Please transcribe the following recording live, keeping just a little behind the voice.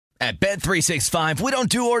At Bet365, we don't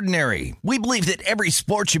do ordinary. We believe that every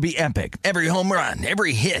sport should be epic. Every home run,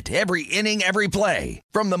 every hit, every inning, every play.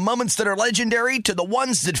 From the moments that are legendary to the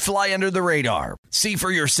ones that fly under the radar. See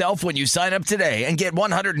for yourself when you sign up today and get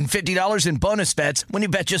 $150 in bonus bets when you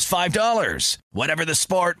bet just $5. Whatever the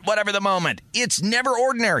sport, whatever the moment, it's never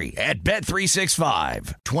ordinary at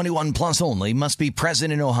Bet365. 21 plus only. Must be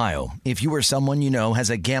present in Ohio. If you or someone you know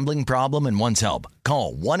has a gambling problem and wants help,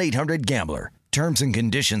 call 1-800-GAMBLER. Terms and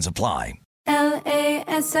conditions apply.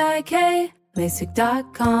 LASIK,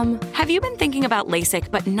 LASIK.com. Have you been thinking about LASIK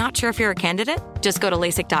but not sure if you're a candidate? Just go to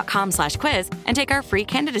LASIK.com/quiz and take our free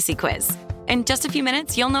candidacy quiz. In just a few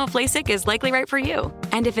minutes, you'll know if LASIK is likely right for you.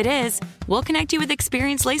 And if it is, we'll connect you with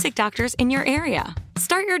experienced LASIK doctors in your area.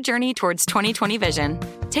 Start your journey towards 20/20 vision.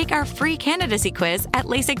 Take our free candidacy quiz at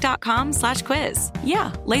LASIK.com/quiz.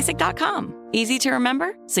 Yeah, LASIK.com. Easy to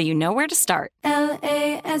remember, so you know where to start.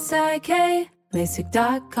 LASIK,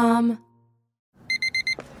 LASIK.com.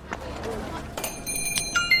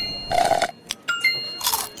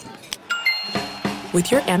 With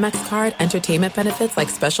your Amex card, entertainment benefits like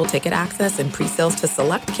special ticket access and pre-sales to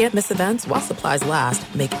select campus events while supplies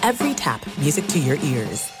last make every tap music to your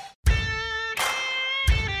ears.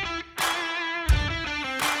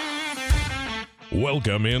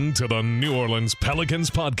 Welcome into the New Orleans Pelicans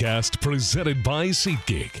podcast presented by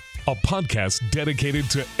SeatGeek, a podcast dedicated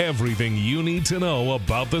to everything you need to know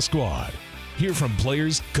about the squad. Hear from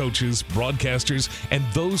players, coaches, broadcasters, and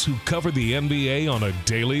those who cover the NBA on a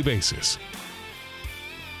daily basis.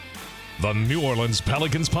 The New Orleans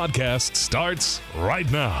Pelicans podcast starts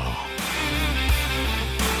right now.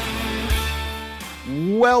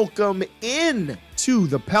 Welcome in to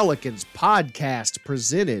the Pelicans podcast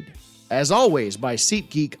presented, as always, by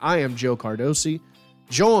SeatGeek. I am Joe Cardosi,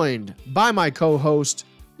 joined by my co-host,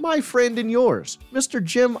 my friend and yours, Mr.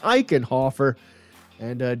 Jim Eichenhofer.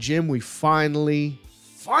 And Jim, we finally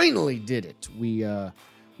did it.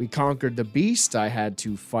 We conquered the beast. I had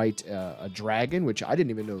to fight a dragon, which I didn't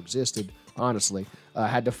even know existed, honestly. I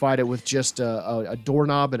had to fight it with just a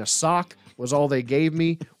doorknob and a sock was all they gave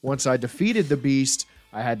me. Once I defeated the beast,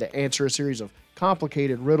 I had to answer a series of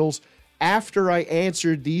complicated riddles. After I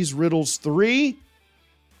answered these riddles 3,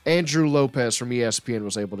 Andrew Lopez from ESPN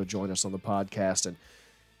was able to join us on the podcast, and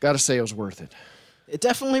got to say it was worth it. It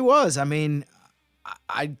definitely was. I mean,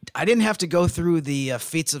 I didn't have to go through the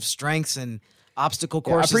feats of strengths and obstacle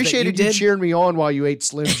courses. I appreciated you cheering me on while you ate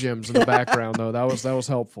Slim Jims in the background, though. That was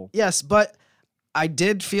helpful. Yes, but I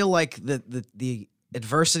did feel like the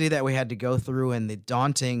adversity that we had to go through and the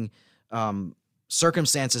daunting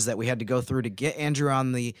circumstances that we had to go through to get Andrew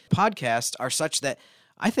on the podcast are such that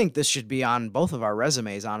I think this should be on both of our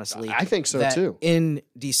resumes, honestly. I think so, too. In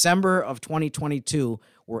December of 2022,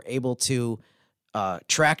 we're able to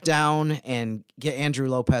track down and get Andrew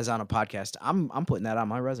Lopez on a podcast. I'm putting that on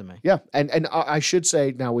my resume. Yeah, and I should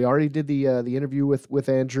say now we already did the interview with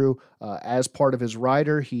Andrew as part of his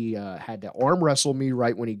rider. He had to arm wrestle me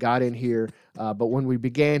right when he got in here, but when we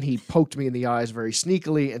began, he poked me in the eyes very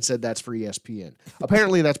sneakily and said that's for ESPN.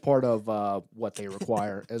 Apparently, that's part of what they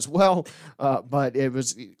require as well. But it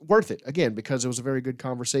was worth it again because it was a very good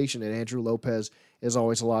conversation, and Andrew Lopez is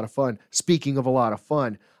always a lot of fun. Speaking of a lot of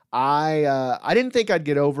fun. I didn't think I'd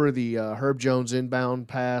get over the Herb Jones inbound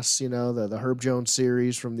pass, the Herb Jones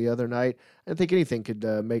series from the other night. I didn't think anything could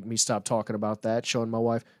make me stop talking about that, showing my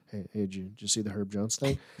wife, hey, did you see the Herb Jones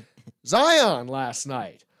thing? Zion last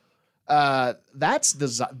night. That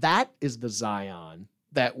is the Zion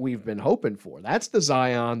that we've been hoping for. That's the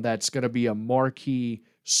Zion that's going to be a marquee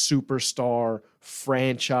superstar,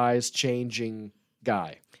 franchise-changing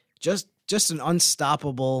guy. Just an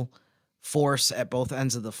unstoppable force at both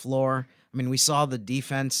ends of the floor. I mean, we saw the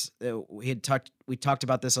defense. We talked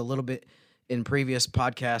about this a little bit in previous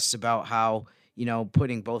podcasts about how,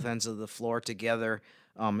 putting both ends of the floor together.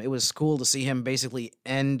 It was cool to see him basically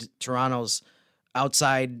end Toronto's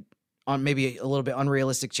outside on maybe a little bit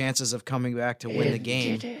unrealistic chances of coming back to win the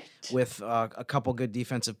game with a couple good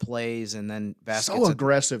defensive plays and then baskets. So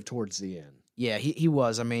aggressive towards the end. Yeah, he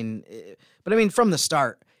was. I mean, from the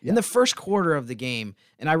start. Yeah. In the first quarter of the game,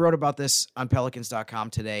 and I wrote about this on Pelicans.com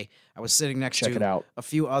today, I was sitting next to a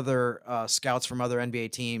few other scouts from other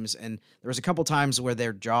NBA teams, and there was a couple times where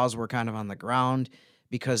their jaws were kind of on the ground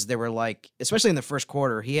because they were like, especially in the first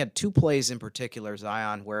quarter, he had 2 plays in particular,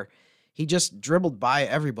 Zion, where he just dribbled by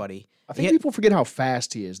everybody. I think people forget how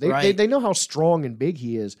fast he is. They know how strong and big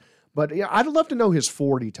he is, but I'd love to know his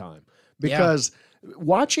 40 time because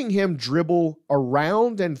watching him dribble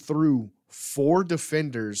around and through 4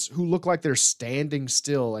 defenders who look like they're standing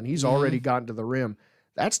still and he's already gotten to the rim.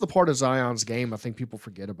 That's the part of Zion's game I think people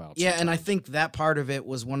forget about. Yeah, and I sometimes. think that part of it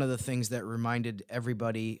was one of the things that reminded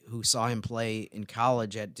everybody who saw him play in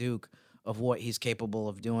college at Duke of what he's capable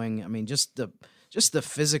of doing. I mean, just the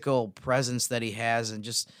physical presence that he has, and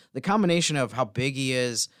just the combination of how big he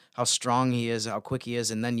is, how strong he is, how quick he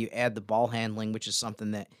is, and then you add the ball handling, which is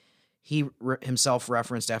something that he himself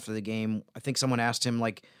referenced after the game. I think someone asked him,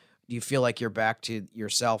 like, do you feel like you're back to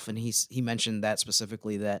yourself? And he mentioned that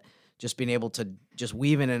specifically, that just being able to just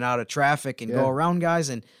weave in and out of traffic and go around guys,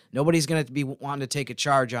 and nobody's going to be wanting to take a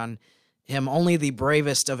charge on him. Only the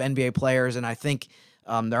bravest of NBA players, and I think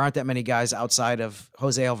there aren't that many guys outside of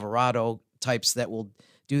Jose Alvarado types that will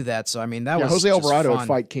do that. So, I mean, that was Jose just Alvarado fun. would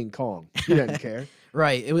fight King Kong. He doesn't care.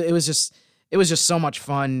 Right. It was just so much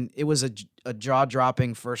fun. It was a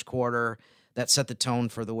jaw-dropping first quarter that set the tone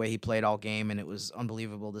for the way he played all game, and it was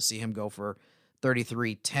unbelievable to see him go for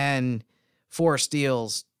 33, 10, 4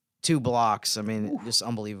 steals, 2 blocks. I mean, just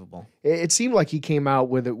unbelievable. It seemed like he came out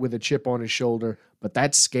with a chip on his shoulder, but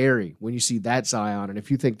that's scary when you see that Zion. And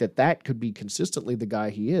if you think that could be consistently the guy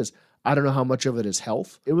he is, I don't know how much of it is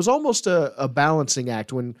health. It was almost a balancing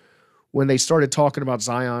act when they started talking about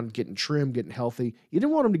Zion getting trim, getting healthy. You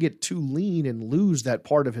didn't want him to get too lean and lose that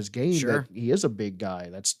part of his game. Sure. That he is a big guy.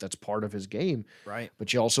 That's part of his game. Right.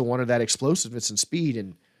 But you also wanted that explosiveness and speed,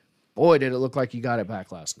 and boy, did it look like he got it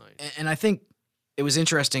back last night. And I think it was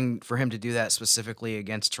interesting for him to do that specifically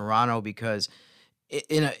against Toronto, because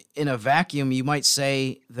in a vacuum, you might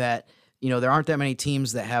say that, there aren't that many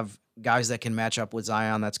teams that have guys that can match up with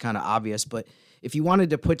Zion. That's kind of obvious. But if you wanted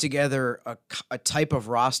to put together a type of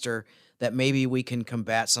roster that maybe we can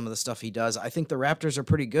combat some of the stuff he does, I think the Raptors are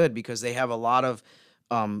pretty good, because they have a lot of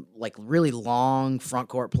like really long front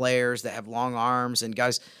court players that have long arms, and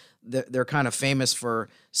guys, they're kind of famous for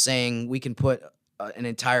saying we can put an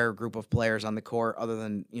entire group of players on the court, other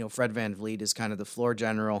than, Fred VanVleet is kind of the floor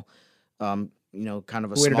general, kind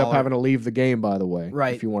of a Who ended up having to leave the game, by the way.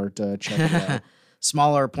 Right. If you weren't checking it out.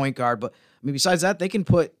 smaller point guard. But I mean, besides that, they can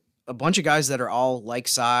put a bunch of guys that are all like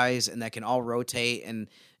size and that can all rotate, and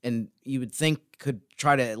you would think could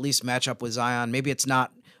try to at least match up with Zion. Maybe it's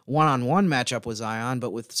not one-on-one matchup with Zion,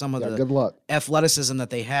 but with some of the good luck. athleticism that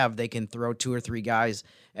they have, they can throw 2 or 3 guys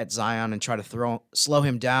at Zion and try to slow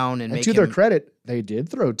him down and make to him. their credit, they did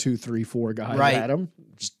throw 2, 3, 4 guys at him.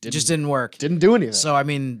 Just didn't work. Didn't do anything. So, I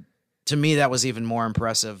mean, to me, that was even more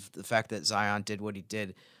impressive, the fact that Zion did what he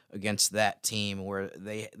did against that team, where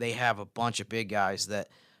they have a bunch of big guys that,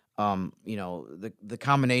 the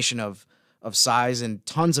combination of size and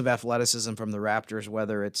tons of athleticism from the Raptors,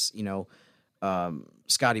 whether it's,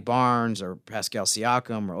 Scotty Barnes or Pascal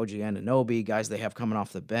Siakam or OG Anunoby, guys they have coming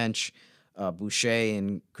off the bench, Boucher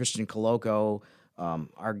and Christian Coloco,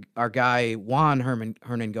 our guy Juan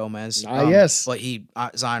Hernan Gomez. Yes. But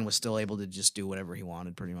Zion was still able to just do whatever he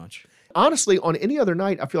wanted, pretty much. Honestly, on any other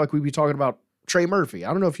night, I feel like we'd be talking about Trey Murphy.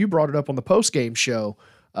 I don't know if you brought it up on the post-game show,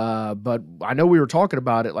 but I know we were talking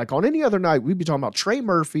about it. Like on any other night, we'd be talking about Trey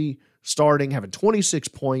Murphy starting, having 26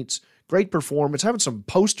 points, great performance, having some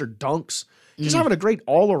poster dunks, just having a great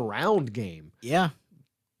all-around game. Yeah.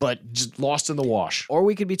 But just lost in the wash. Or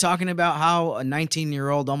we could be talking about how a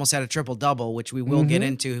 19-year-old almost had a triple-double, which we will get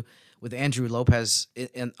into with Andrew Lopez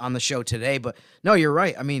on the show today. But no, you're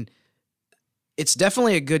right. I mean, it's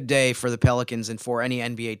definitely a good day for the Pelicans and for any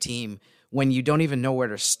NBA team when you don't even know where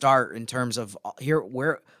to start in terms of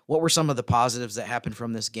what were some of the positives that happened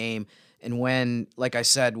from this game. And when, like I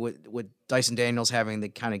said, with Dyson Daniels having the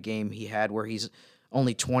kind of game he had where he's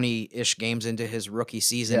only 20-ish games into his rookie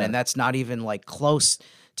season, and that's not even like close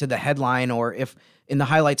to the headline, or if in the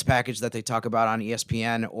highlights package that they talk about on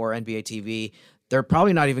ESPN or NBA TV, they're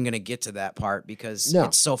probably not even going to get to that part because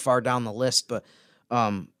it's so far down the list. But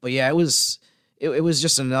yeah, it was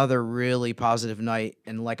just another really positive night.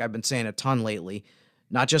 And like I've been saying a ton lately,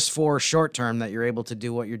 not just for short term that you're able to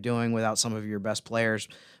do what you're doing without some of your best players,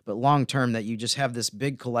 but long term that you just have this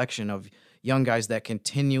big collection of young guys that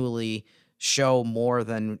continually show more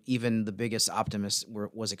than even the biggest optimist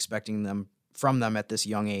was expecting from them at this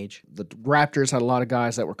young age. The Raptors had a lot of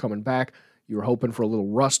guys that were coming back. You were hoping for a little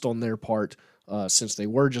rust on their part since they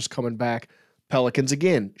were just coming back. Pelicans,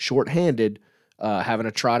 again, shorthanded, having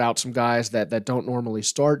to trot out some guys that don't normally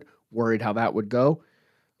start, worried how that would go.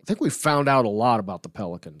 I think we found out a lot about the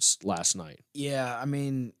Pelicans last night. Yeah, I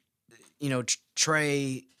mean,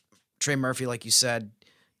 Trey Murphy, like you said,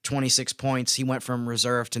 26 points. He went from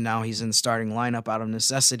reserve to now he's in the starting lineup out of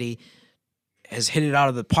necessity. Has hit it out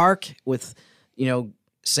of the park with,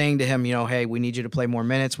 saying to him, hey, we need you to play more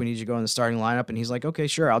minutes. We need you to go in the starting lineup. And he's like, okay,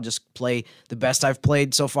 sure. I'll just play the best I've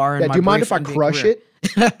played so far in my do you mind if I brief NBA crush career.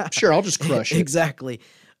 it? Sure, I'll just crush it. Exactly.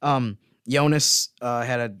 Jonas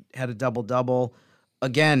had a double-double.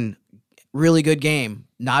 Again, really good game.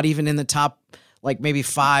 Not even in the top, like maybe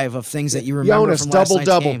 5 of things that you remember Jonas, from last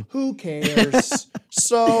night's game. Who cares?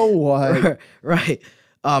 So what? Right.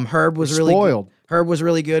 Herb was really spoiled. Herb was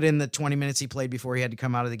really good in the 20 minutes he played before he had to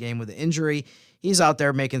come out of the game with an injury. He's out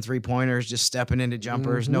there making 3-pointers, just stepping into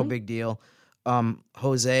jumpers, no big deal.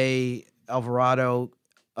 Jose Alvarado,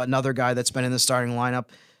 another guy that's been in the starting lineup,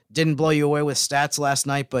 didn't blow you away with stats last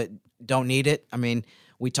night, but don't need it. I mean,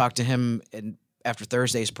 we talked to him after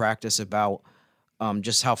Thursday's practice about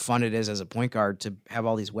just how fun it is as a point guard to have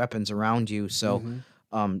all these weapons around you. So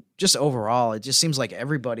just overall, it just seems like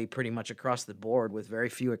everybody pretty much across the board, with very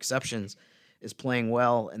few exceptions, is playing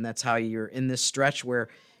well, and that's how you're in this stretch where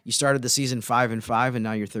you started the season 5-5, and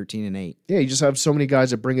now you're 13-8. Yeah, you just have so many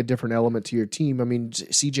guys that bring a different element to your team. I mean,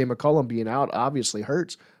 C.J. McCollum being out obviously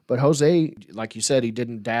hurts, but Jose, like you said, he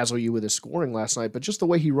didn't dazzle you with his scoring last night, but just the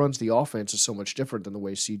way he runs the offense is so much different than the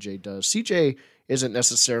way C.J. does. C.J. isn't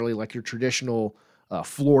necessarily like your traditional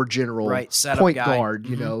floor general point guy. Guard.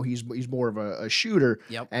 You know, he's more of a shooter,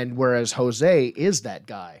 Yep. And whereas Jose is that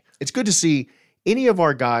guy. It's good to see any of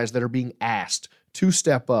our guys that are being asked to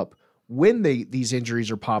step up when these injuries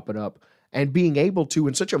are popping up and being able to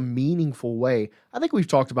in such a meaningful way. I think we've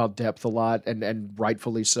talked about depth a lot, and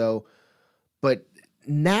rightfully so, but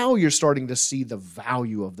now you're starting to see the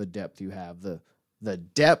value of the depth you have, the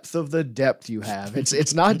depth of the depth you have.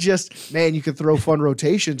 It's not just, man, you can throw fun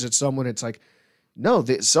rotations at someone. It's like, no,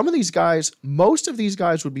 some of these guys, most of these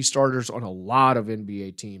guys would be starters on a lot of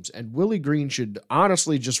NBA teams, and Willie Green should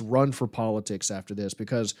honestly just run for politics after this,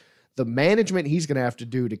 because the management he's going to have to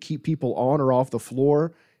do to keep people on or off the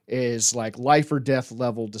floor is like life or death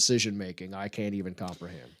level decision making. I can't even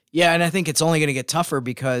comprehend. Yeah, and I think it's only going to get tougher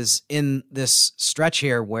because in this stretch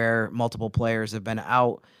here where multiple players have been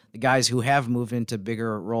out, the guys who have moved into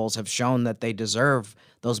bigger roles have shown that they deserve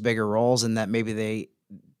those bigger roles and that maybe they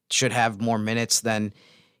should have more minutes than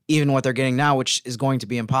even what they're getting now, which is going to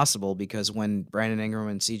be impossible because when Brandon Ingram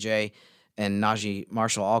and CJ and Najee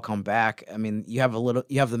Marshall all come back, I mean, you have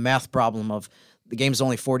the math problem of the game's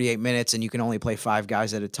only 48 minutes and you can only play 5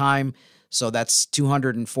 guys at a time. So that's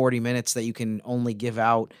 240 minutes that you can only give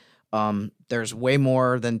out. There's way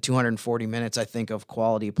more than 240 minutes, I think, of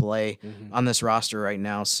quality play on this roster right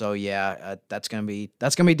now. So yeah, that's gonna be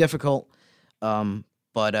difficult.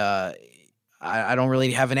 But I don't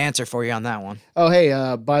really have an answer for you on that one. Oh,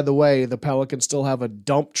 hey, by the way, the Pelicans still have a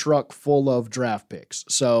dump truck full of draft picks.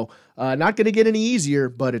 So not going to get any easier,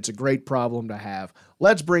 but it's a great problem to have.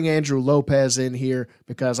 Let's bring Andrew Lopez in here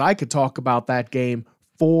because I could talk about that game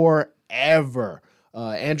forever.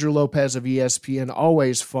 Andrew Lopez of ESPN,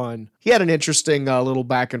 always fun. He had an interesting little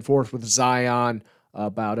back and forth with Zion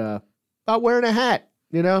about wearing a hat,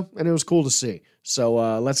 you know, and it was cool to see.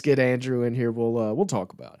 So let's get Andrew in here. We'll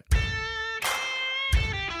talk about it.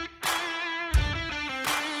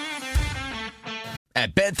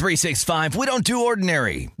 At Bet365, we don't do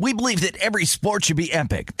ordinary. We believe that every sport should be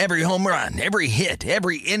epic. Every home run, every hit,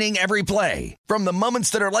 every inning, every play. From the moments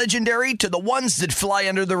that are legendary to the ones that fly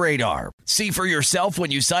under the radar. See for yourself when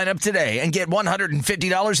you sign up today and get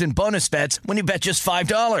 $150 in bonus bets when you bet just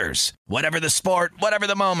 $5. Whatever the sport, whatever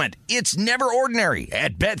the moment, it's never ordinary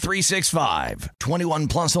at Bet365. 21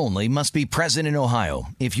 plus only. Must be present in Ohio.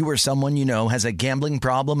 If you or someone you know has a gambling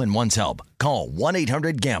problem and wants help, call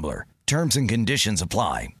 1-800-GAMBLER. Terms and conditions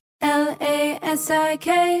apply.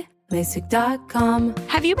 LASIK, LASIK.com.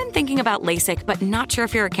 Have you been thinking about LASIK but not sure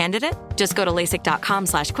if you're a candidate? Just go to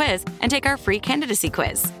LASIK.com/quiz and take our free candidacy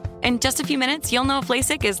quiz. In just a few minutes, you'll know if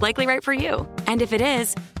LASIK is likely right for you. And if it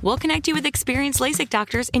is, we'll connect you with experienced LASIK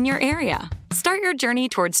doctors in your area. Start your journey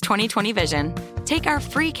towards 20/20 vision. Take our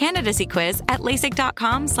free candidacy quiz at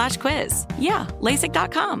LASIK.com/quiz. Yeah,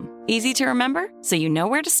 LASIK.com. Easy to remember, so you know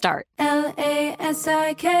where to start.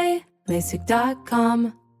 LASIK,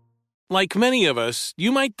 LASIK.com. Like many of us,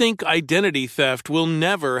 you might think identity theft will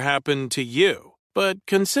never happen to you. But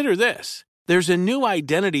consider this. There's a new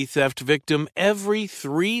identity theft victim every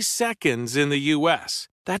 3 seconds in the U.S.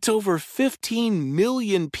 That's over 15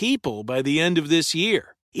 million people by the end of this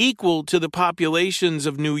year, equal to the populations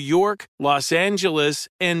of New York, Los Angeles,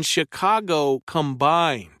 and Chicago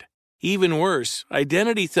combined. Even worse,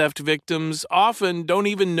 identity theft victims often don't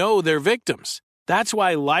even know they're victims. That's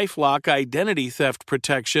why LifeLock Identity Theft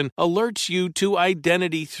Protection alerts you to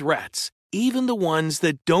identity threats, even the ones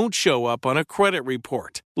that don't show up on a credit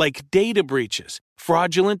report, like data breaches,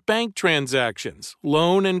 fraudulent bank transactions,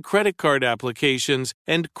 loan and credit card applications,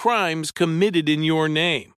 and crimes committed in your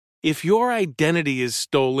name. If your identity is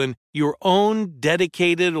stolen, your own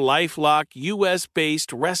dedicated LifeLock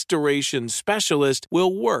U.S.-based restoration specialist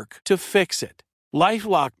will work to fix it.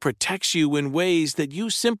 LifeLock protects you in ways that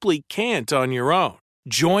you simply can't on your own.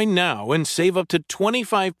 Join now and save up to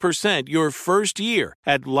 25% your first year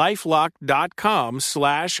at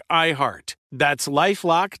LifeLock.com/iHeart. That's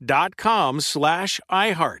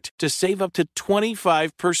LifeLock.com/iHeart to save up to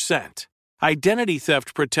 25%. Identity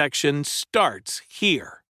theft protection starts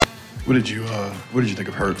here. What did you think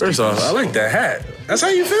of Hurts? First off, I like that hat. That's how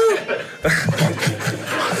you feel?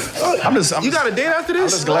 You got a date after this? I'm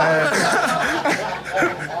just glad.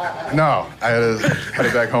 No, I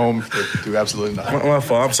headed back home to do absolutely nothing. My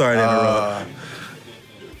fault. I'm sorry to interrupt.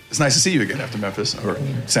 It's nice to see you again after Memphis or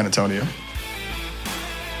San Antonio.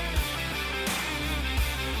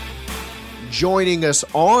 Joining us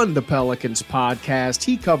on the Pelicans podcast,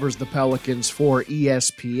 he covers the Pelicans for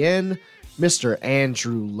ESPN, Mr.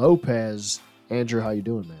 Andrew Lopez. Andrew, how you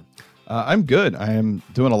doing, man? I'm good. I am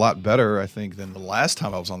doing a lot better, I think, than the last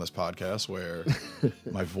time I was on this podcast where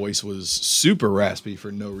my voice was super raspy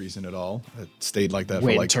for no reason at all. It stayed like that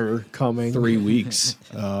for like 3 weeks.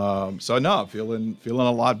 So no, I'm feeling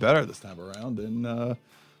a lot better this time around, and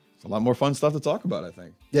it's a lot more fun stuff to talk about, I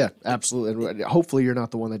think. Yeah, absolutely. And hopefully you're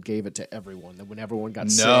not the one that gave it to everyone, that when everyone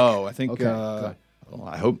got sick. No, I think Okay,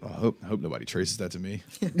 I hope nobody traces that to me.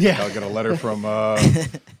 Yeah. I'll get a letter from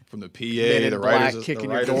the PA, the writers, kicking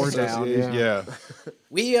the your door writers down. association. Yeah.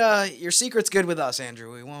 We your secret's good with us,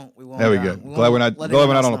 Andrew. We won't. There we go. Glad we're not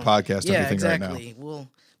on a podcast or anything right now.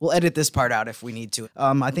 We'll edit this part out if we need to.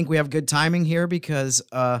 I think we have good timing here because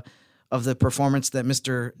of the performance that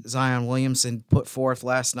Mr. Zion Williamson put forth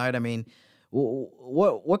last night. I mean,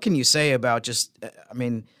 what can you say about just? I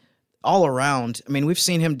mean, all around. I mean, we've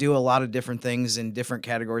seen him do a lot of different things in different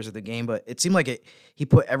categories of the game, but it seemed like he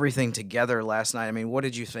put everything together last night. I mean, what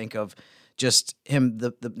did you think of just him,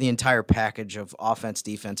 the entire package of offense,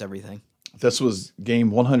 defense, everything? This was game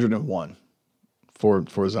 101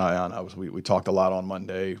 for Zion. We talked a lot on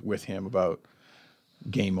Monday with him about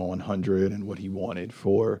game 100 and what he wanted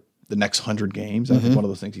for the next 100 games. I think one of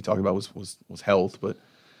those things he talked about was health, but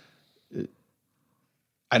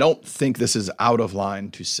I don't think this is out of line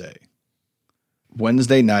to say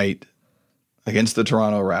Wednesday night against the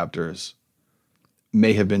Toronto Raptors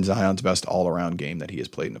may have been Zion's best all-around game that he has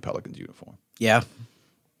played in a Pelicans uniform. Yeah.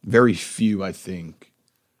 Very few, I think,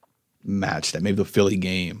 matched that. Maybe the Philly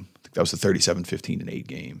game. I think that was the 37-15-8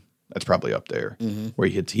 game. That's probably up there, where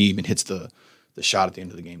he even hits the shot at the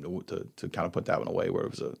end of the game to kind of put that one away, where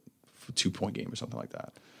it was a 2-point game or something like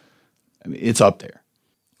that. I mean, it's up there.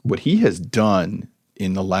 What he has done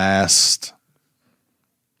in the last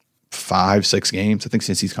 5-6 games, I think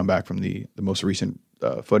since he's come back from the most recent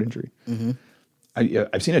foot injury,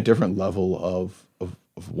 I've seen a different level of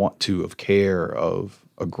care, of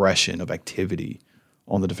aggression, of activity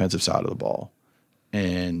on the defensive side of the ball.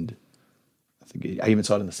 And I think I even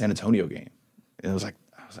saw it in the San Antonio game. And I was like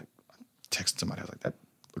texting somebody, I was like, that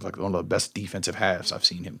looked like one of the best defensive halves I've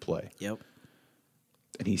seen him play. Yep.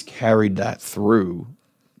 And he's carried that through.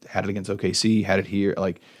 Had it against OKC, had it here.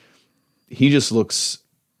 Like, he just looks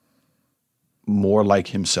more like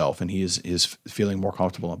himself, and he is feeling more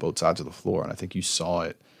comfortable on both sides of the floor. And I think you saw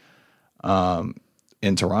it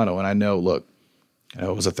in Toronto. And I know, look,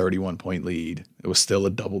 it was a 31-point lead. It was still a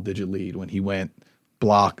double-digit lead when he went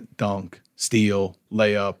block, dunk, steal,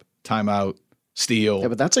 layup, timeout, steal. Yeah,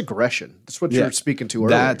 but that's aggression. That's what you're speaking to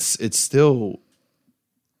earlier. It's still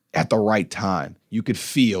at the right time. You could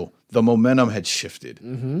feel the momentum had shifted.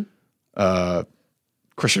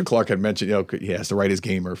 Christian Clark had mentioned, he has to write his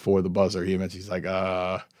gamer for the buzzer. He mentioned, he's like, am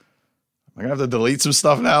I gonna have to delete some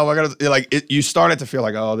stuff now? You started to feel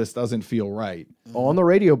like, oh, this doesn't feel right. On the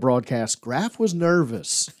radio broadcast, Graf was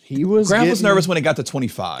nervous. Graf was nervous when it got to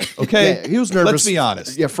 25. Okay, yeah, he was nervous. Let's be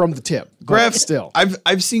honest. Yeah, from the tip. Graf still. I've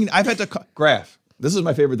had to Graf. This is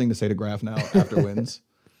my favorite thing to say to Graf now after wins.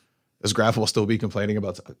 Is Graf will still be complaining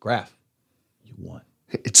about Graf. You won.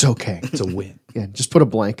 It's okay. It's a win. Yeah, just put a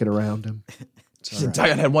blanket around him.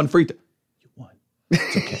 Zion had one free throw. You won.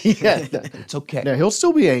 It's okay. It's okay. Now, he'll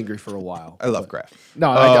still be angry for a while. I love Graf. No,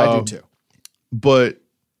 I do too. But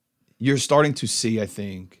you're starting to see, I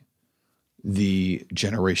think, the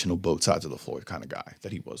generational both sides of the floor kind of guy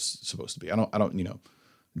that he was supposed to be. I don't,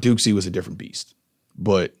 Dukesy was a different beast,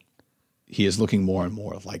 but he is looking more and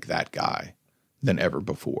more like that guy than ever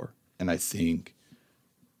before. And I think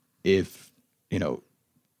if,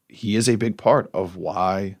 he is a big part of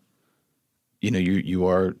why, you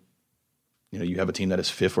are, you have a team that is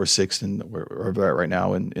 5th or 6th in wherever they're at right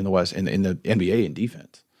now in the West, in the NBA in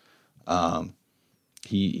defense.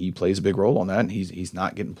 he plays a big role on that, and he's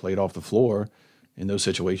not getting played off the floor in those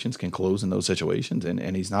situations, can close in those situations,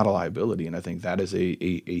 and he's not a liability. And I think that is a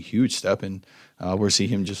huge step, and we're seeing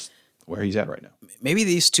him just where he's at right now. Maybe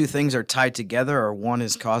these two things are tied together, or one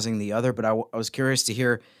is causing the other. But I was curious to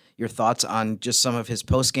hear your thoughts on just some of his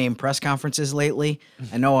post-game press conferences lately.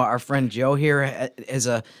 I know our friend Joe here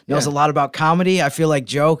knows a lot about comedy. I feel like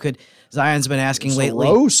Zion's been asking lately.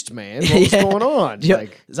 Roast, man. What's going on?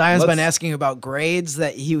 Zion's been asking about grades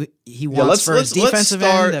that he wants for his defensive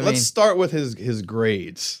end. Let's start with his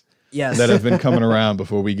grades. Yes. That have been coming around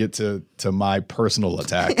before we get to my personal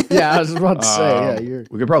attack. Yeah, I was about to say.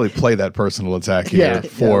 We could probably play that personal attack here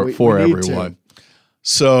for everyone.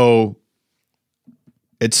 So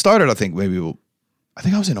it started, I think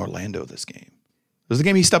I was in Orlando this game. It was the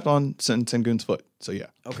game he stepped on Sengun's foot. So yeah.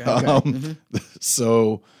 Okay.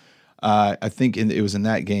 So I think it was in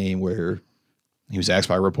that game where he was asked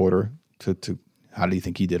by a reporter to how did he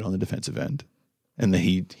think he did on the defensive end, and then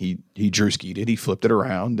he drew-skied it. He flipped it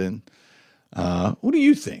around, and what do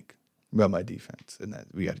you think about my defense? And that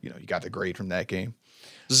you got the grade from that game.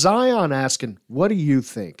 Zion asking, "What do you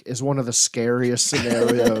think?" is one of the scariest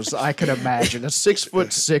scenarios I can imagine. A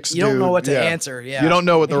 6'6" dude. You don't know what to answer. Yeah, you don't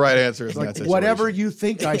know what the right answer is. In that situation. Whatever you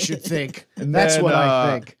think I should think, that's what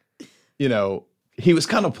I think. He was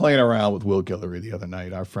kind of playing around with Will Guillory the other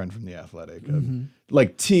night, our friend from The Athletic,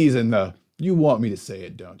 like teasing you want me to say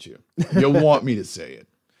it, don't you? You want me to say it.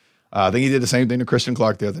 I think he did the same thing to Christian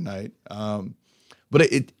Clark the other night. But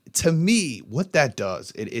to me, what that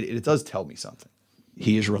does, it does tell me something.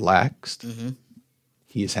 He is relaxed.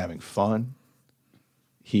 He is having fun.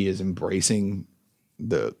 He is embracing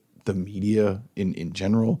the media in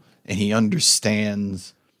general, and he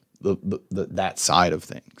understands that side of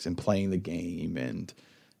things and playing the game, and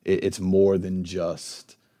it's more than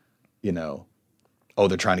just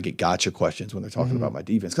they're trying to get gotcha questions when they're talking about my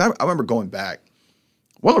defense. Because I remember going back,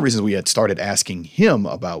 one of the reasons we had started asking him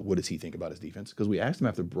about what does he think about his defense, because we asked him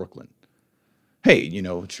after Brooklyn, hey, it's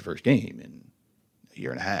your first game in a year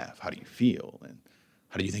and a half, how do you feel, and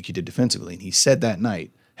how do you think you did defensively? And he said that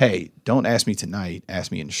night, hey, don't ask me tonight,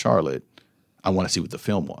 ask me in Charlotte, I want to see what the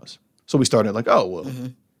film was. So we started like, well,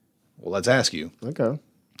 let's ask you. Okay.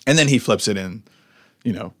 And then he flips it and,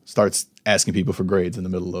 starts asking people for grades in the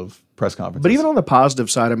middle of press conferences. But even on the positive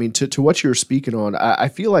side, I mean, to what you were speaking on, I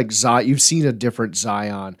feel like you've seen a different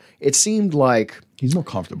Zion. It seemed like he's more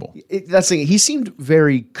comfortable. That's the thing. He seemed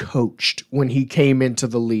very coached when he came into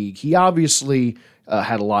the league. He obviously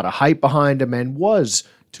had a lot of hype behind him and was,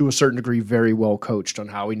 to a certain degree, very well coached on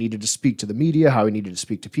how he needed to speak to the media, how he needed to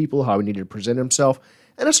speak to people, how he needed to present himself.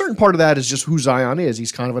 And a certain part of that is just who Zion is.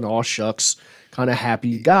 He's kind of an aw shucks, kind of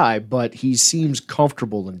happy guy, but he seems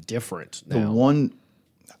comfortable and different now. The one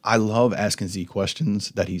I love asking Z questions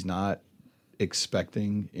that he's not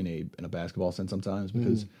expecting in a basketball sense sometimes,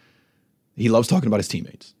 because he loves talking about his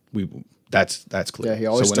teammates. That's clear. Yeah, he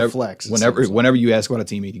always deflects. Whenever you ask about a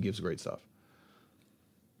teammate, he gives great stuff.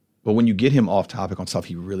 But when you get him off topic on stuff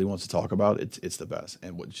he really wants to talk about, it's the best.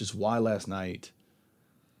 And which is why last night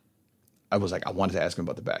I was like, I wanted to ask him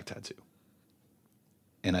about the back tattoo.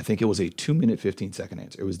 And I think it was a 2-minute, 15-second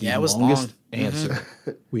answer. It was the longest answer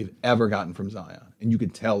we've ever gotten from Zion. And you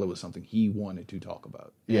could tell it was something he wanted to talk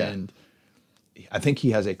about. Yeah. And I think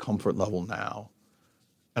he has a comfort level now.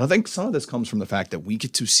 And I think some of this comes from the fact that we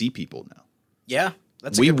get to see people now. Yeah,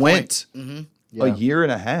 that's a good point. We went a year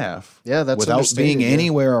and a half without being understated,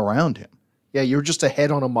 anywhere around him. Yeah, you're just a head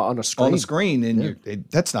on a screen. On the screen, and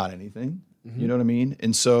that's not anything. You know what I mean?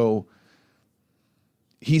 And so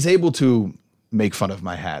he's able to make fun of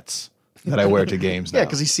my hats that I wear to games now. Yeah,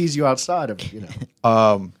 because he sees you outside of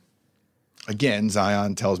Again,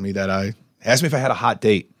 Zion tells me that asked me if I had a hot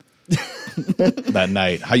date that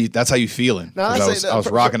night. That's how you feeling? No, I was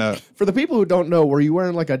rocking For the people who don't know, were you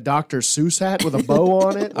wearing like a Dr. Seuss hat with a bow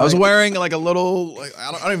on it? I was wearing like a little,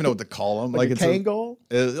 I don't even know what to call them. Like a Kangol?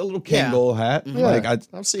 A little Kangol hat. Yeah,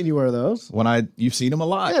 I've seen you wear those. You've seen them a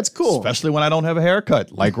lot. Yeah, it's cool. Especially when I don't have a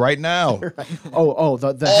haircut, like right now. Right. Oh,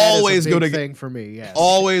 the hat always is a big thing for me. Yes.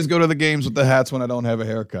 Always go to the games with the hats when I don't have a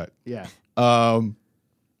haircut. Yeah. And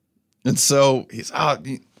so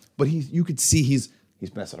you could see he's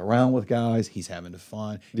messing around with guys. He's having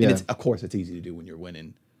fun. Yeah. And of course, it's easy to do when you're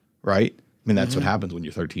winning, right? I mean, that's what happens when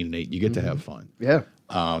you're 13-8. You get to have fun. Yeah.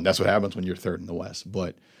 That's what happens when you're third in the West.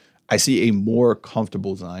 But I see a more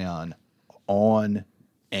comfortable Zion on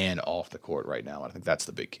and off the court right now. And I think that's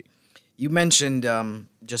the big key. You mentioned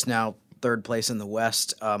just now third place in the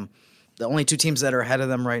West. The only two teams that are ahead of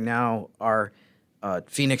them right now are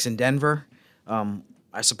Phoenix and Denver.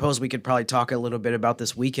 I suppose we could probably talk a little bit about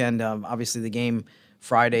this weekend. Obviously, the game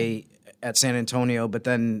Friday at San Antonio, but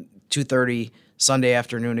then 2:30 Sunday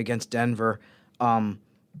afternoon against Denver.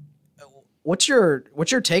 What's your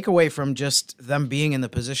takeaway from just them being in the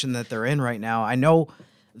position that they're in right now? I know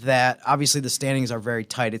that obviously the standings are very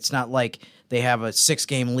tight. It's not like they have a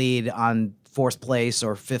 6-game lead on 4th place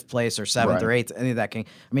or 5th place or 7th or 8th, any of that can.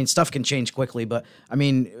 I mean, stuff can change quickly, but I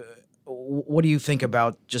mean, what do you think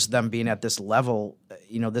about just them being at this level,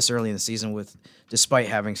 this early in the season despite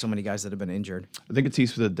having so many guys that have been injured? I think it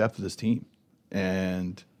speaks for the depth of this team.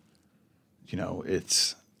 And,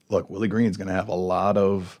 Willie Green's going to have a lot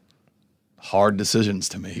of hard decisions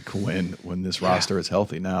to make when this roster is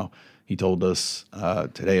healthy. Now, he told us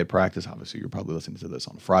today at practice, obviously you're probably listening to this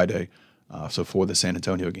on Friday, so for the San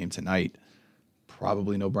Antonio game tonight,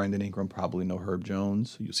 probably no Brandon Ingram, probably no Herb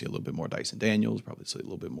Jones. You'll see a little bit more Dyson Daniels, probably see a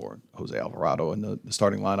little bit more Jose Alvarado in the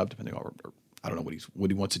starting lineup, depending on, or I don't know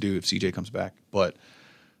what he wants to do if CJ comes back, but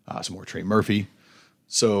some more Trey Murphy.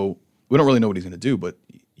 So we don't really know what he's going to do, but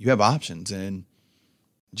you have options. And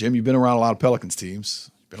Jim, you've been around a lot of Pelicans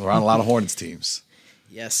teams. You've been around a lot of Hornets teams.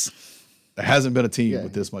 Yes. There hasn't been a team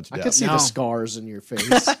with this much depth. I can see the scars in your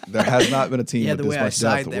face. There has not been a team with this much depth. Yeah, the way I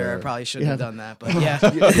sighed there, I probably shouldn't have done that.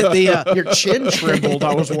 But your chin trembled.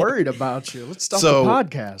 I was worried about you. Let's stop the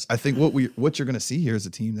podcast. I think what you're going to see here is a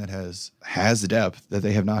team that has the depth that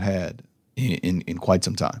they have not had in quite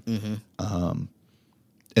some time. Mm-hmm.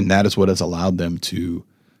 And that is what has allowed them to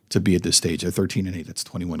be at this stage. They're 13-8. That's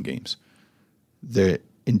 21 games. The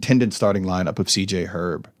intended starting lineup of CJ,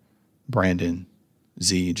 Herb, Brandon,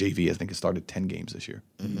 Z, and JV, I think, has started 10 games this year.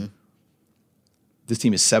 Mm-hmm. This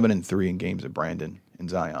team is 7-3 in games that Brandon and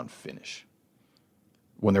Zion finish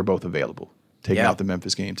when they're both available. Taking out the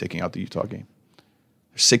Memphis game, taking out the Utah game.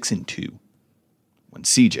 They're 6-2 when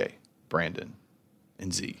CJ, Brandon,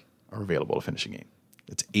 and Z are available to finish a game.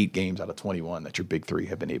 It's 8 games out of 21 that your big three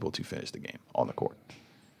have been able to finish the game on the court.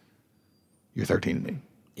 You're 13-8.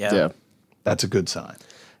 Yeah. That's a good sign.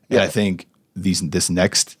 And I think this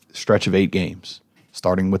next stretch of 8 games,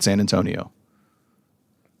 starting with San Antonio,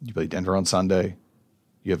 you play Denver on Sunday.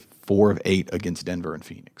 You have 4 of 8 against Denver and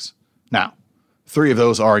Phoenix. Now, 3 of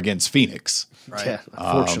those are against Phoenix. Right. Yeah,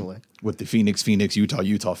 unfortunately. With the Phoenix,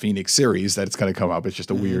 Utah, Phoenix series that it's going to come up. It's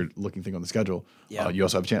just a weird looking thing on the schedule. Yeah. You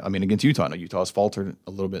also have a chance. I mean, against Utah, I know Utah has faltered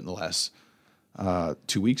a little bit in the last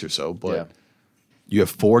 2 weeks or so, but you have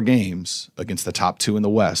 4 games against the top 2 in the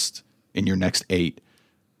West in your next 8.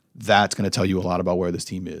 That's going to tell you a lot about where this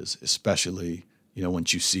team is, especially,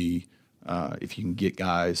 once you see if you can get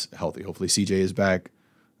guys healthy. Hopefully CJ is back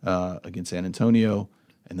against San Antonio,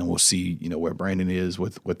 and then we'll see, where Brandon is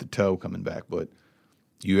with the toe coming back. But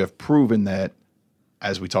you have proven that,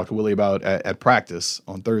 as we talked to Willie about at practice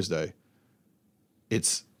on Thursday,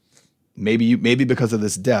 it's maybe because of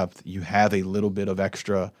this depth, you have a little bit of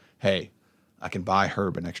extra, hey, I can buy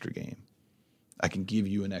Herb an extra game. I can give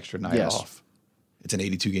you an extra night off. It's an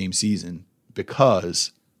 82-game season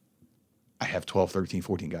because I have 12, 13,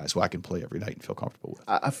 14 guys who I can play every night and feel comfortable with.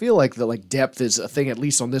 I feel like the depth is a thing, at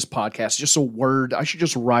least on this podcast, just a word. I should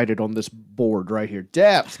just write it on this board right here.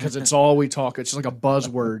 Depth, because it's all we talk. It's just like a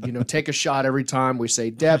buzzword. Take a shot every time we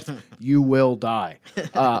say depth, you will die.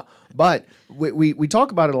 But we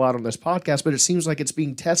talk about it a lot on this podcast, but it seems like it's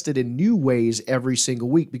being tested in new ways every single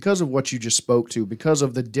week because of what you just spoke to, because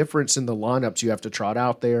of the difference in the lineups you have to trot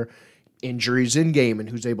out there, injuries in game and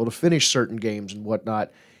who's able to finish certain games and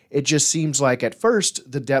whatnot. It just seems like at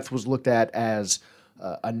first the depth was looked at as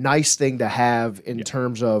a nice thing to have in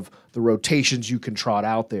terms of the rotations you can trot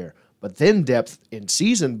out there. But then depth in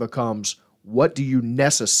season becomes, what do you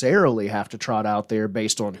necessarily have to trot out there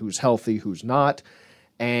based on who's healthy, who's not?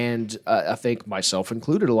 And I think myself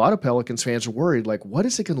included, a lot of Pelicans fans are worried, what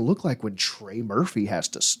is it going to look like when Trey Murphy has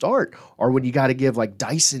to start? Or when you got to give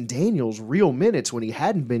Dyson Daniels real minutes when he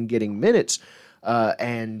hadn't been getting minutes?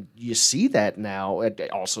 And you see that now.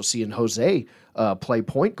 Also seeing Jose play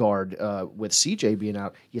point guard with CJ being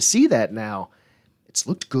out. You see that now. It's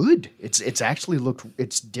looked good. It's actually looked,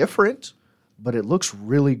 it's different, but it looks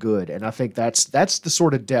really good. And I think that's the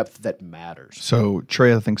sort of depth that matters. So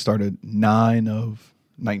Trey, I think, started 9 of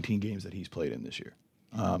 19 games that he's played in this year.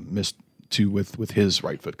 Missed 2 with his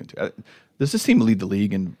right foot contusion. Does this team lead the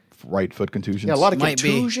league in right foot contusions? Yeah, a lot of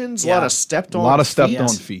contusions, a lot of stepped on feet. A lot of stepped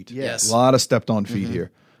on feet. Yes. A lot of stepped on feet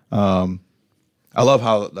here. I love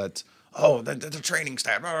how that's, the training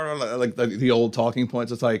staff, like the old talking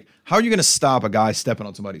points. It's like, how are you going to stop a guy stepping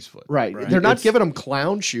on somebody's foot? Right. They're not giving them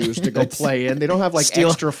clown shoes to go play in. They don't have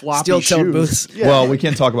extra floppy steel-toed shoes. boots. Yeah. Well, we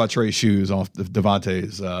can't talk about Trey's shoes off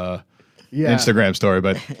Devontae's Instagram story,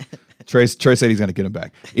 but Trey said he's going to get him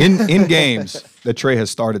back. In games that Trey has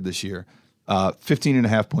started this year,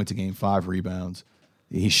 15.5 points a game, 5 rebounds.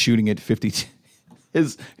 He's shooting at 50.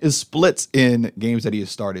 His splits in games that he has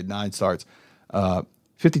started, 9 starts,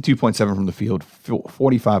 52.7 from the field,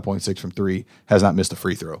 45.6 from 3, has not missed a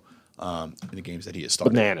free throw in the games that he has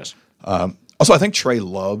started. Bananas. Also, I think Trey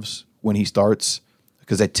loves when he starts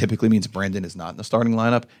because that typically means Brandon is not in the starting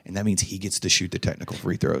lineup, and that means he gets to shoot the technical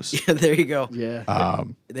free throws. Yeah, there you go. Yeah.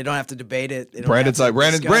 They don't have to debate it. They don't Brandon's have to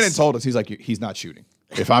like discuss. Brandon told us he's not shooting.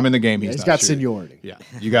 If I'm in the game, he's he's not got shooting. seniority. Yeah,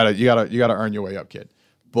 you gotta earn your way up, kid.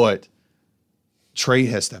 But Trey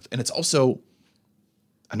has stepped, and it's also,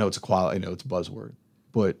 I know it's a buzzword,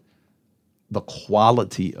 but the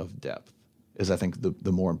quality of depth is, I think,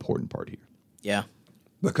 the more important part here. Yeah.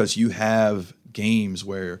 Because you have games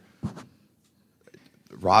where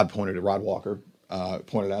Rod Walker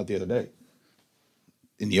pointed out the other day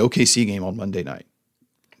in the OKC game on Monday night,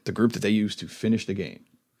 the group that they used to finish the game,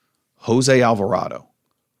 Jose Alvarado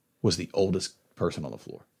was the oldest person on the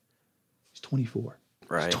floor. He's 24.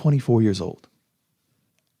 Right. He's 24 years old.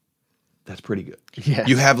 That's pretty good. Yeah.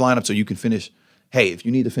 You have lineups so you can finish. Hey, if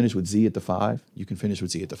you need to finish with Z at the 5, you can finish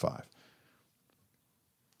with Z at the 5.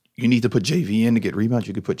 You need to put JV in to get rebounds,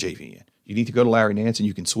 you can put JV in. You need to go to Larry Nance and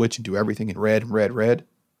you can switch and do everything in red.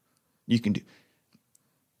 You can do.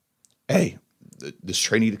 Hey, does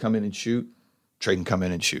Trey need to come in and shoot? Trey can come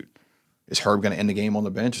in and shoot. Is Herb going to end the game on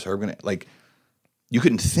the bench? Is Herb going to, you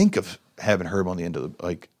couldn't think of having Herb on the end of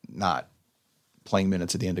not playing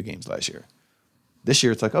minutes at the end of games last year. This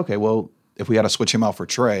year, it's like, okay, well, if we got to switch him out for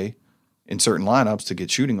Trey in certain lineups to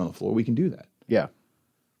get shooting on the floor, we can do that. Yeah.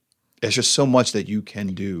 It's just so much that you can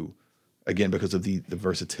do, again, because of the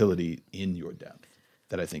versatility in your depth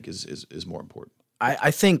that I think is more important.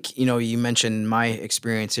 I think, you mentioned my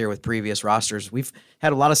experience here with previous rosters. We've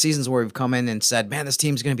had a lot of seasons where we've come in and said, man, this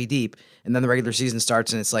team's going to be deep. And then the regular season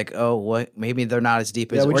starts and it's like, oh, what? Maybe they're not as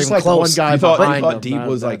deep as we or just even one close. guy I behind thought them. deep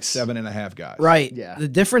was like That's- 7.5 guys. Right. Yeah. The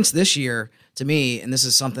difference this year to me, and this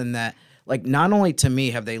is something that, not only to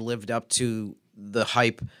me have they lived up to the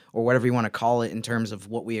hype or whatever you want to call it in terms of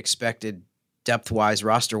what we expected depth-wise,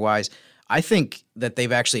 roster-wise, I think that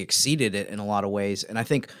they've actually exceeded it in a lot of ways. And I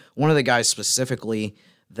think one of the guys specifically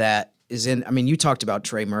that is in, you talked about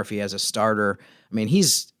Trey Murphy as a starter.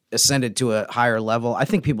 He's ascended to a higher level. I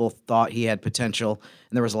think people thought he had potential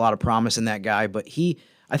and there was a lot of promise in that guy, but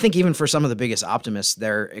I think even for some of the biggest optimists,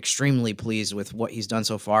 they're extremely pleased with what he's done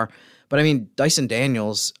so far. But Dyson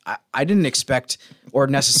Daniels, I didn't expect or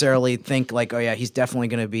necessarily think oh yeah, he's definitely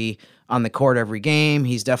going to be on the court every game.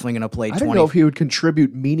 He's definitely going to play 20. I didn't know if he would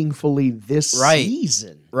contribute meaningfully this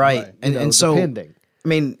season. Right. And so, depending.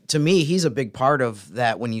 to me, he's a big part of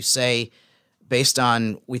that when you say, based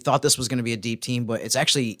on, we thought this was going to be a deep team, but it's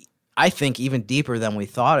actually, I think, even deeper than we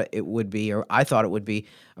thought it would be, or I thought it would be.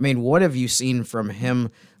 What have you seen from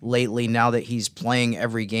him lately now that he's playing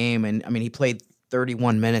every game? And, he played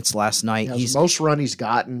 31 minutes last night. Yeah, He's the most run he's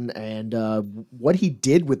gotten, and what he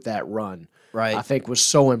did with that run, right. I think, was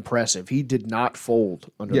so impressive. He did not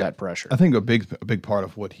fold under that pressure. I think a big part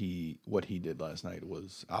of what he did last night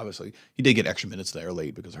was, obviously he did get extra minutes there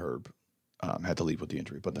late because Herb had to leave with the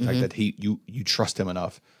injury, but the fact that you trust him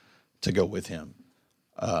enough to go with him.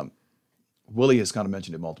 Willie has kind of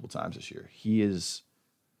mentioned it multiple times this year. He has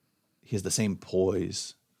the same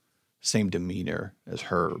poise, same demeanor as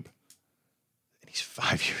Herb, and he's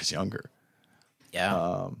 5 years younger.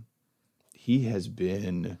 Yeah. He has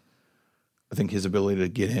been, I think his ability to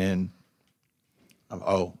get in,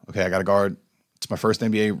 okay, I got to guard. It's my first real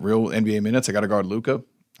NBA minutes. I got to guard Luka.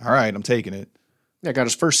 All right, I'm taking it. Yeah, got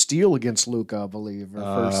his first steal against Luka, I believe.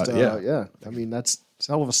 Yeah. That's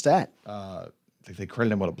a hell of a stat. I think they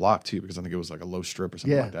credited him with a block too, because I think it was like a low strip or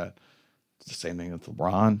something like that. It's the same thing with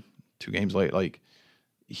LeBron 2 games late.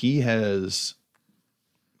 He has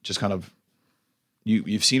just kind of,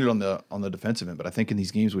 you've seen it on the defensive end, but I think in these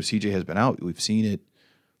games where CJ has been out, we've seen it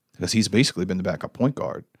because he's basically been the backup point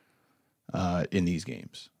guard in these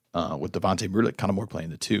games with Devontae Murdoch kind of more playing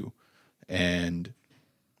the 2. And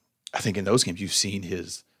I think in those games you've seen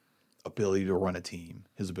his ability to run a team,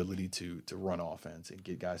 his ability to run offense and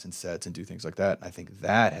get guys in sets and do things like that. I think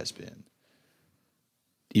that has been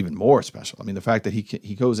even more special. The fact that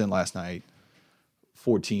he goes in last night,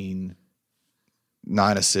 14,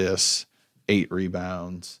 9 assists, 8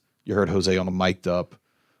 rebounds. You heard Jose on the mic'd up,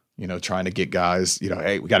 trying to get guys,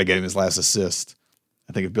 hey, we got to get him his last assist.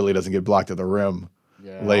 I think if Billy doesn't get blocked at the rim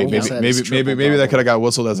late, maybe that could have got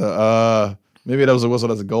whistled as a maybe that was a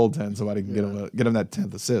whistled as a goaltend. Somebody can get him that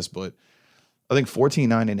 10th assist. But I think 14,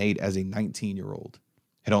 9, and 8 as a 19-year-old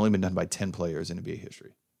had only been done by 10 players in NBA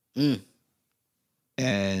history.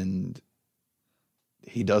 And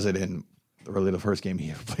he does it in really the first game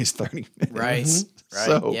he ever plays 30 minutes. Right.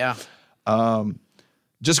 So, yeah.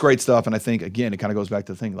 just great stuff. And I think, again, it kind of goes back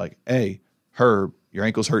to the thing like, hey, Herb, your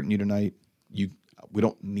ankle's hurting you tonight. We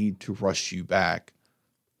don't need to rush you back.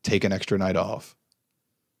 Take an extra night off.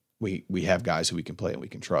 We have guys who we can play and we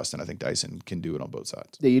can trust. And I think Dyson can do it on both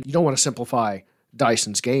sides. You don't want to simplify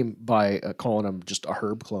Dyson's game by calling him just a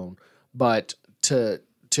Herb clone. But to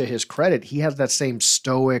his credit, he has that same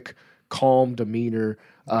stoic, calm demeanor,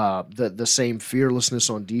 the same fearlessness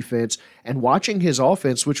on defense. And watching his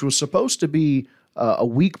offense, which was supposed to be a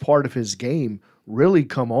weak part of his game, really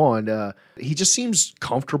come on. He just seems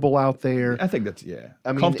comfortable out there. I think that's,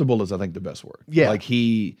 comfortable is, I think, the best word. Yeah. Like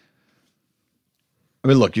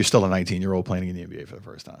look, you're still a 19-year-old playing in the NBA for the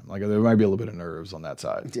first time. Like there might be a little bit of nerves on that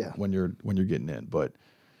side when you're getting in, but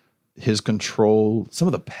his control, some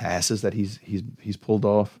of the passes that he's pulled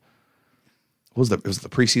off. It was the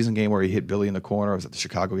preseason game where he hit Billy in the corner. It was at the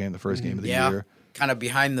Chicago game, the first game of the year. Kind of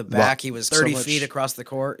behind the back. He was 30 so feet across the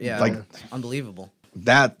court. Yeah, unbelievable.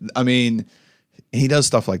 That, I mean, he does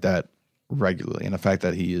stuff like that regularly. And the fact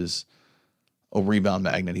that he is a rebound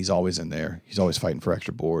magnet, he's always in there. He's always fighting for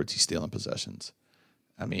extra boards. He's stealing possessions.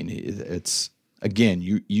 I mean, it's, again,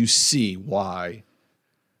 you see why.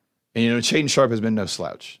 And, Shaedon Sharpe has been no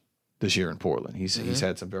slouch this year in Portland. He's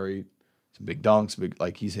had some big dunks,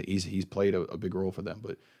 he's played a big role for them.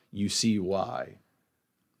 But you see why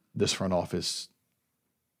this front office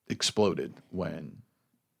exploded when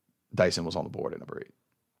Dyson was on the board at number 8.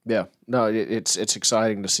 Yeah, no, it's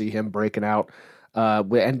exciting to see him breaking out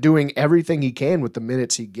and doing everything he can with the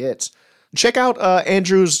minutes he gets. Check out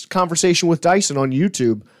Andrew's conversation with Dyson on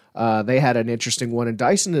YouTube. They had an interesting one, and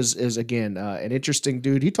Dyson is again, an interesting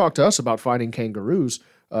dude. He talked to us about finding kangaroos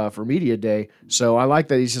for Media Day, so I like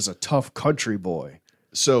that he's just a tough country boy.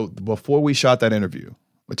 So before we shot that interview,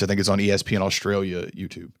 which I think is on ESPN Australia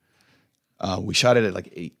YouTube, we shot it at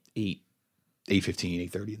like 8:15,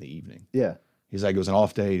 8:30 in the evening. Yeah. He's like, it was an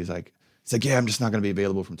off day. He's like, yeah, I'm just not going to be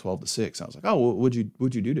available from 12 to 6. I was like, oh, well, what'd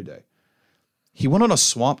you do today? He went on a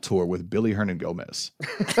swamp tour with Billy Hernangomez.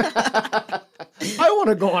 I want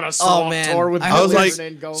to go on a swamp tour with I was Billy like,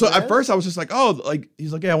 Hernangomez. so at first I was just like, oh, like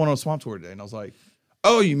he's like, yeah, I went on a swamp tour today, and I was like,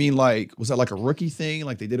 oh, you mean like, was that like a rookie thing,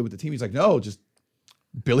 like they did it with the team? He's like, no, just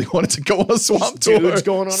Billy wanted to go on a swamp tour. Dudes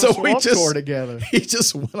going on a swamp tour together. He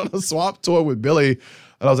just went on a swamp tour with Billy, and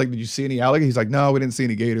I was like, did you see any alligators? He's like, no, we didn't see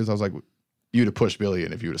any gators. I was like, you'd have pushed Billy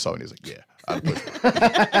in if you would have saw it. He's like, yeah, I'd push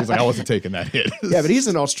him. He's like, I wasn't taking that hit. Yeah, but he's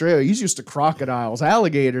in Australia. He's used to crocodiles.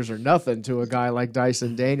 Alligators are nothing to a guy like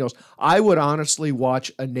Dyson Daniels. I would honestly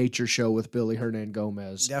watch a nature show with Billy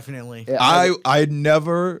Hernangomez. Definitely. Yeah, I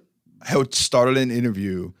never had started an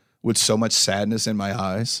interview with so much sadness in my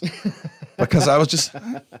eyes because I was just,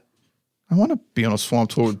 I want to be on a swamp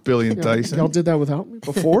tour with Billy and Dyson. Y'all did that without me?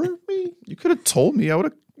 Before me? You could have told me. I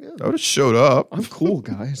would have showed up. I'm cool,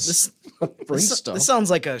 guys. This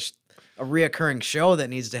sounds like a reoccurring show that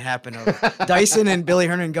needs to happen of Dyson and Billy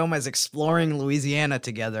Hernangomez exploring Louisiana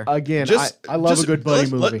together. Again, I love a good buddy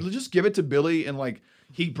movie. Let's just give it to Billy, and like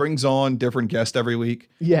he brings on different guests every week.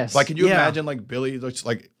 Yes. Like, can you imagine like Billy looks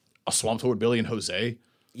like a swamp tour with Billy and Jose?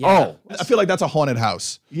 Yeah. Oh, I feel like that's a haunted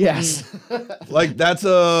house. Yes. Like that's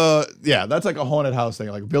like a haunted house thing.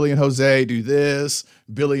 Like Billy and Jose do this.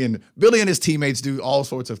 Billy and his teammates do all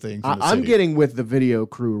sorts of things. I'm getting with the video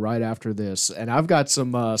crew right after this, and I've got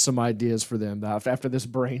some ideas for them after this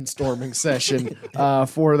brainstorming session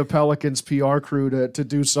for the Pelicans PR crew to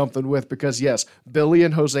do something with, because yes, Billy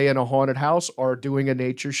and Jose in a haunted house are doing a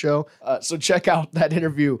nature show. So check out that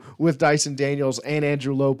interview with Dyson Daniels and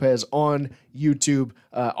Andrew Lopez on YouTube.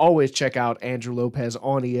 Always check out Andrew Lopez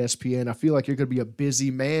on ESPN. I feel like you're going to be a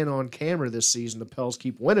busy man on camera this season. The Pels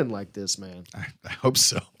keep winning like this, man. I hope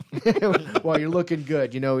so. Well, you're looking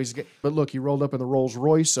good. But look, he rolled up in the Rolls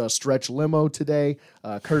Royce stretch limo today,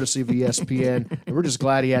 courtesy of ESPN. And we're just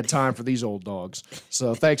glad he had time for these old dogs.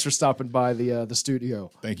 So thanks for stopping by the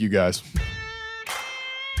studio. Thank you, guys.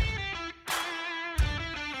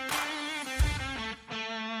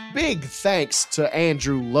 Big thanks to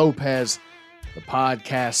Andrew Lopez. The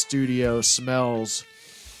podcast studio smells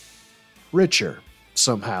richer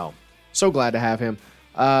somehow. So glad to have him.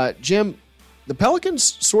 Jim, the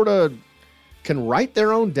Pelicans sort of can write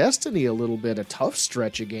their own destiny a little bit. A tough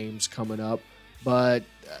stretch of games coming up, but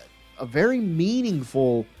a very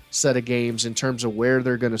meaningful set of games in terms of where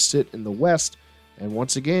they're going to sit in the West. And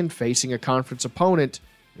once again, facing a conference opponent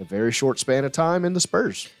in a very short span of time in the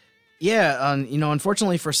Spurs. Yeah,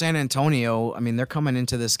 unfortunately for San Antonio, I mean, they're coming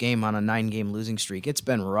into this game on a 9-game losing streak. It's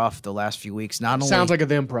been rough the last few weeks. Sounds like a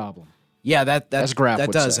them problem. Yeah, as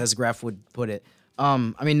Graf would put it.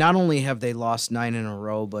 I mean, not only have they lost 9 in a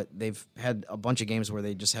row, but they've had a bunch of games where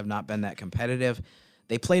they just have not been that competitive.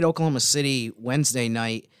 They played Oklahoma City Wednesday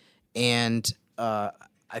night, and I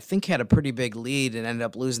think had a pretty big lead and ended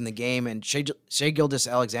up losing the game. And Shai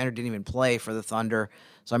Gilgeous-Alexander didn't even play for the Thunder.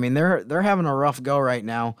 So I mean, they're having a rough go right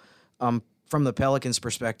now. From the Pelicans'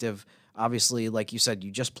 perspective, obviously, like you said,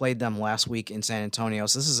 you just played them last week in San Antonio.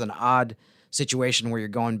 So this is an odd situation where you're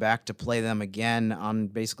going back to play them again on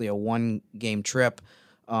basically a 1-game trip.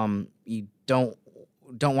 You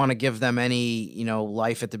don't want to give them any,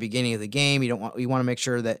 life at the beginning of the game. You want to make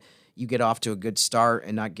sure that you get off to a good start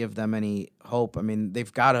and not give them any hope. I mean,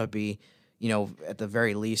 they've got to be, at the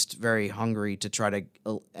very least, very hungry to try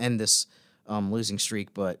to end this losing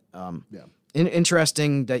streak. But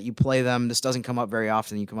interesting that you play them. This doesn't come up very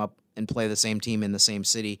often. You come up and play the same team in the same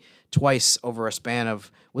city twice over a span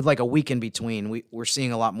of, with like a week in between. We're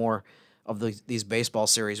seeing a lot more of these baseball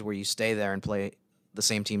series where you stay there and play the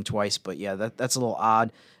same team twice. But yeah, that's a little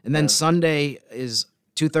odd. And then Sunday is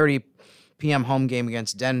 2:30 p.m. home game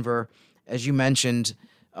against Denver. As you mentioned,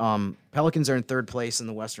 Pelicans are in third place in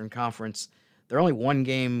the Western Conference. They're only 1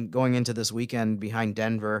 game going into this weekend behind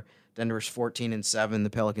Denver. Denver's 14-7. The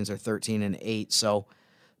Pelicans are 13-8. So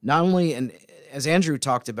not only, and as Andrew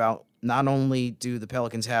talked about, not only do the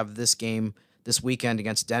Pelicans have this game this weekend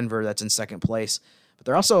against Denver that's in second place, but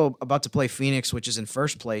they're also about to play Phoenix, which is in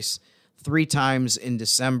first place, 3 times in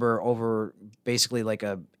December over basically like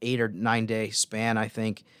a 8 or 9 day span, I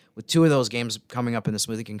think, with 2 of those games coming up in the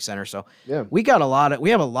Smoothie King Center. So we have a lot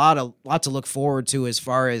to look forward to as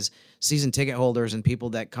far as season ticket holders and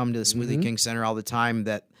people that come to the Smoothie King Center all the time.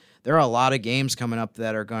 That there are a lot of games coming up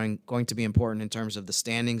that are going to be important in terms of the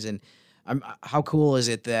standings. And how cool is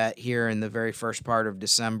it that here in the very first part of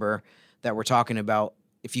December that we're talking about,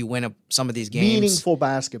 if you win some of these games, meaningful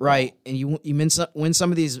basketball, right, and you win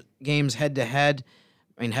some of these games head to head,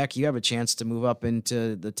 I mean, heck, you have a chance to move up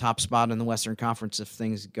into the top spot in the Western Conference if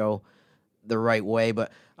things go the right way.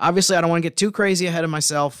 But obviously, I don't want to get too crazy ahead of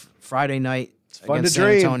myself. Friday night against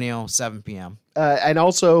San Antonio, 7 p.m. And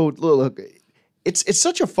also, look, it's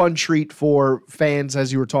such a fun treat for fans,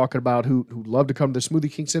 as you were talking about, who love to come to the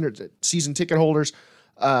Smoothie King Center, season ticket holders.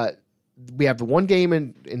 We have the 1 game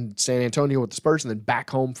in San Antonio with the Spurs and then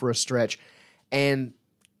back home for a stretch. And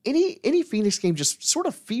any Phoenix game just sort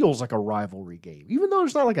of feels like a rivalry game, even though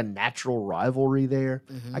there's not like a natural rivalry there.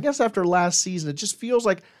 I guess after last season, it just feels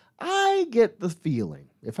like I get the feeling,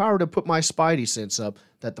 if I were to put my spidey sense up,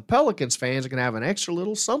 that the Pelicans fans are going to have an extra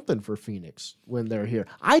little something for Phoenix when they're here.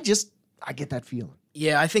 I get that feeling.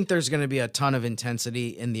 Yeah, I think there's going to be a ton of intensity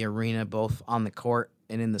in the arena, both on the court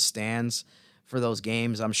and in the stands for those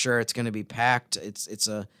games. I'm sure it's going to be packed.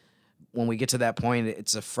 When we get to that point,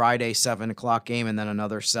 it's a Friday 7:00 game and then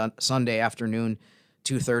another Sunday afternoon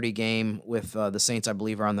 2:30 game with the Saints, I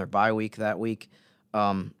believe, are on their bye week that week.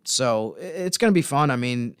 So it's going to be fun. I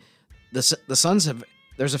mean, the Suns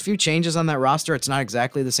there's a few changes on that roster. It's not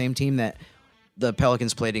exactly the same team that the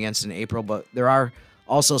Pelicans played against in April, but there are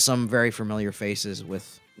also some very familiar faces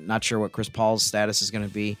with not sure what Chris Paul's status is going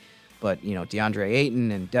to be, but DeAndre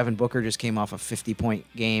Ayton and Devin Booker just came off a 50-point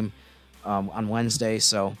game on Wednesday,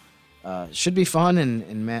 so should be fun,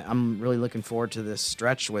 and man, I'm really looking forward to this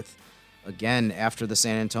stretch with, again, after the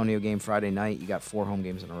San Antonio game Friday night, you got 4 home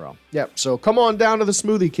games in a row. Yep, so come on down to the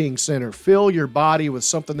Smoothie King Center. Fill your body with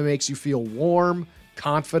something that makes you feel warm,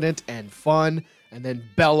 confident, and fun, and then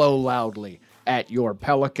bellow loudly at your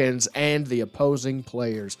Pelicans and the opposing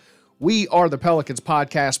players. We are the Pelicans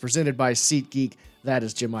podcast presented by SeatGeek. That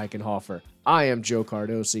is Jim Eichenhofer. I am Joe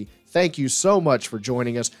Cardosi. Thank you so much for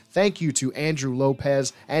joining us. Thank you to Andrew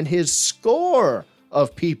Lopez and his score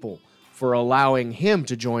of people for allowing him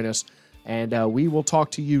to join us. And we will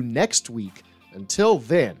talk to you next week. Until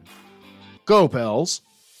then, go Pels.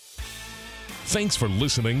 Thanks for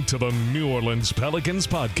listening to the New Orleans Pelicans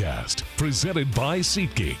podcast, presented by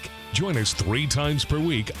SeatGeek. Join us 3 times per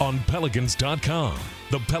week on Pelicans.com,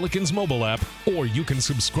 the Pelicans mobile app, or you can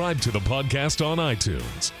subscribe to the podcast on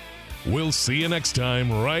iTunes. We'll see you next time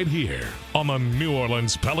right here on the New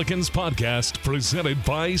Orleans Pelicans podcast, presented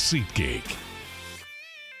by SeatGeek.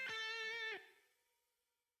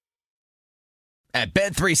 At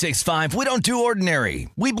Bet365, we don't do ordinary.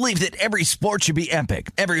 We believe that every sport should be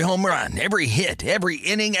epic. Every home run, every hit, every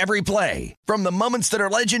inning, every play. From the moments that are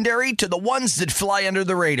legendary to the ones that fly under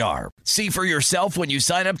the radar. See for yourself when you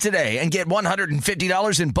sign up today and get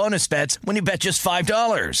 $150 in bonus bets when you bet just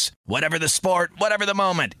 $5. Whatever the sport, whatever the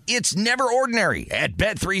moment, it's never ordinary at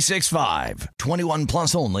Bet365. 21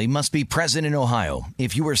 plus only. Must be present in Ohio.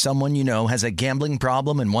 If you or someone you know has a gambling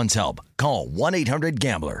problem and wants help, call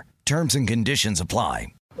 1-800-GAMBLER. Terms and conditions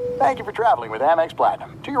apply. Thank you for traveling with Amex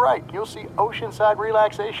Platinum. To your right, you'll see oceanside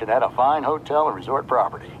relaxation at a fine hotel and resort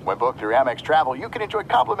property. When booked through Amex Travel, you can enjoy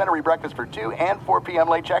complimentary breakfast for 2 and 4 p.m.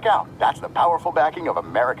 late checkout. That's the powerful backing of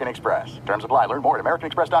American Express. Terms apply. Learn more at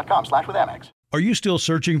americanexpress.com/withAmex. Are you still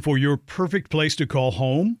searching for your perfect place to call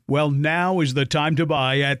home? Well, now is the time to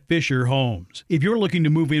buy at Fisher Homes. If you're looking to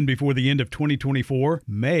move in before the end of 2024,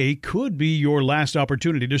 May could be your last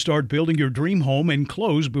opportunity to start building your dream home and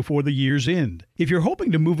close before the year's end. If you're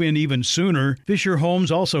hoping to move in even sooner, Fisher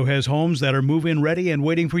Homes also has homes that are move-in ready and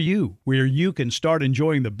waiting for you, where you can start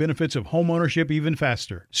enjoying the benefits of homeownership even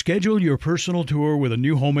faster. Schedule your personal tour with a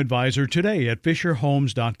new home advisor today at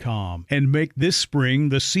FisherHomes.com and make this spring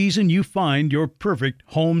the season you find your perfect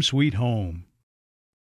home sweet home.